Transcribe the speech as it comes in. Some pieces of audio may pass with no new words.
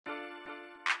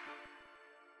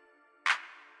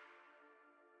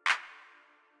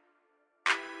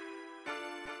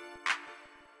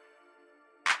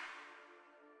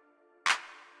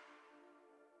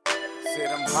Said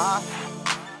I'm high,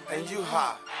 and you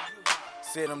high.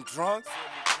 Said I'm drunk,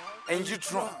 and you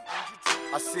drunk.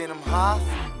 I said I'm high,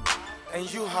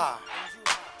 and you high.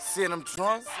 Said I'm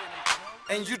drunk,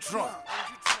 and you drunk.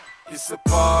 It's a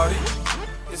party,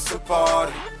 it's a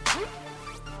party.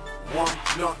 One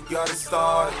blunt got it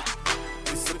started.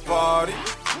 It's a party,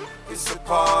 it's a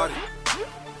party.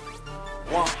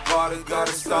 One party got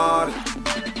it started.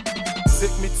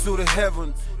 Take me to the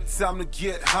heaven, time to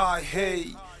get high,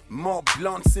 hey. More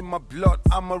blunts in my blood,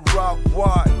 I'ma rock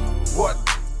wide. What?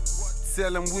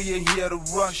 Tell them we ain't here to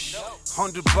rush.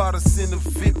 100 bottles in the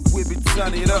VIP, we be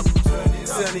turn it up.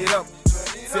 Turn it up,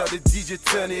 tell the DJ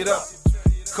turn it up.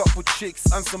 Couple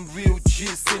chicks and some real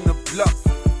G's in the block.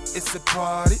 It's a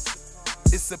party,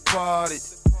 it's a party.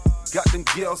 Got them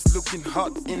girls looking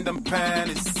hot in them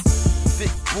panties.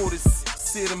 Thick booties,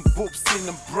 see them boobs in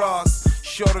them bras.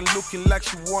 Shorty looking like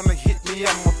she wanna hit me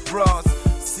at my bras.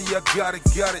 See I got it,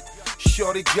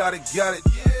 shorty got it.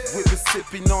 We been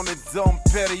sipping on the Dom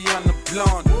Perry and the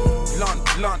blonde.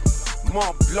 Blunt,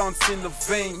 more blunts in the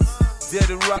veins.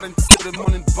 Daddy riding to the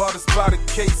morning bottles by the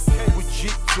case. With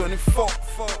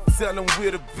G24, tell them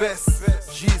we're the best.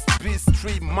 GSB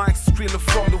Street, Mike Skrilla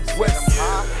from the west. I'm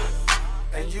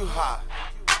high, and you high.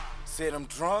 Said I'm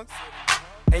drunk,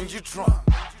 and you drunk.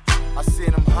 I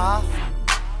said I'm high,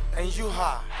 and you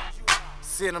high.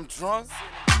 Said I'm drunk,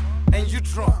 and you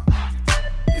drunk.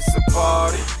 It's a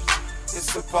party,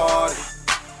 it's a party.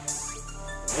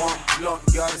 One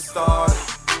blunt got it started.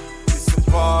 It's a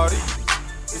party,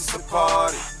 it's a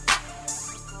party.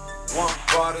 One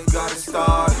party got it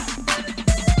started.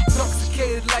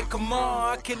 Intoxicated like a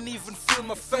mom, I can't even feel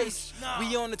my face.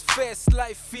 We on it fast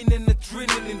life in an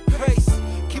adrenaline pace.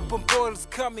 Keep on bottles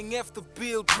coming after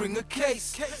bill, bring a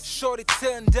case. Shorty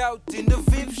turned out in the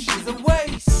VIP, she's a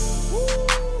waste.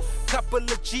 Couple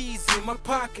of G's in my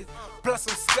pocket, plus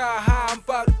I'm sky high, I'm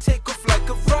about to take off like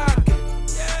a rocket.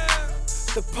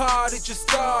 The party just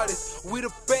started, we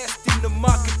the best in the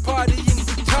market, partying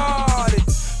retarded.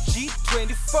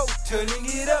 G24 turning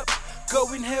it up,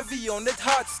 going heavy on that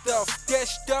hot stuff.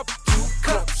 Dashed up 2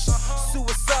 cups,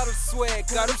 suicidal swag,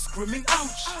 got him screaming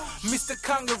ouch. Mr.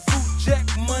 Kangaroo Jack,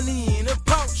 money in a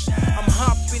pouch. I'm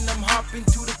hopping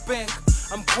to the bank.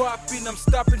 I'm guapping, I'm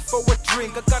stopping for a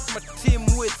drink. I got my team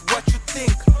with, what you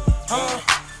think?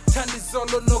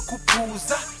 Tandizolo no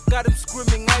kupuza. Got him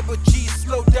screaming, Ibo G,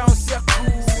 slow down,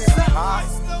 Siakuza. High,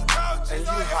 and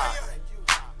you high.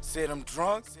 Said I'm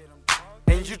drunk,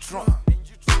 and you drunk.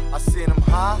 I said I'm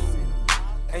high,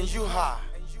 and you high.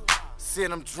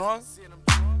 Said I'm drunk,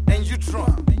 and you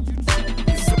drunk.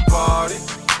 It's a party,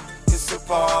 it's a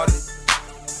party.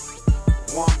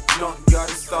 One blunt got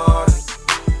it started.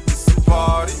 It's a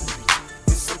party,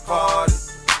 it's a party.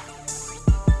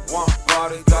 One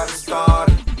party got it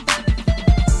started.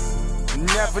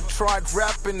 Never tried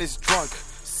rapping this drunk.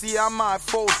 See, I might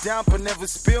fall down but never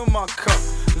spill my cup.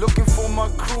 Looking for my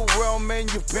crew, well man,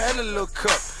 you better look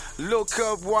up. Look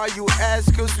up while you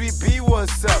ask, cause we be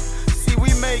what's up. See,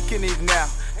 we making it now.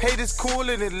 Haters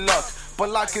calling it luck. But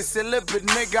like a celibate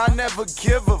nigga, I never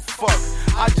give a fuck.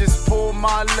 I just pour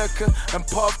my liquor and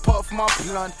puff my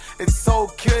blunt. It's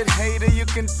so good, hater, you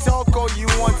can talk all you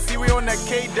want. See, we on that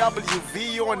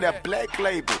KWV, on that black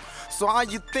label. So how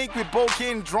you think we both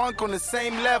getting drunk on the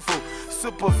same level?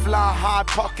 Super fly, high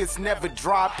pockets, never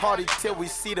dry. Party till we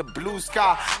see the blue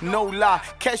sky. No lie,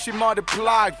 cash you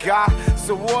multiply, guy.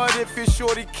 So what if your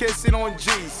shorty kissing on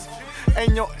G's?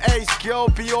 And your ex girl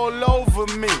be all over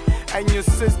me. And your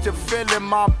sister feeling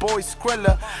my boy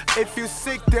Skrilla. If you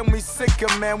sick, then we sicker,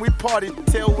 man. We party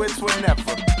till it's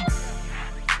whenever.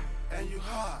 And you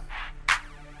high.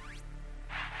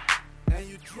 And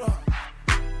you drunk.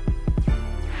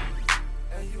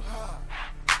 And you high.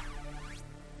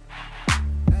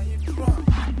 And you drunk.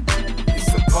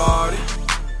 It's a party.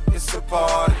 It's a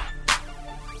party.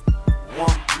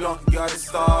 One blunt got it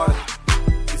started.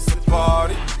 It's a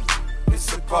party.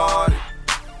 It's a party.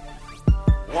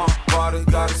 One party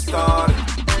got it started.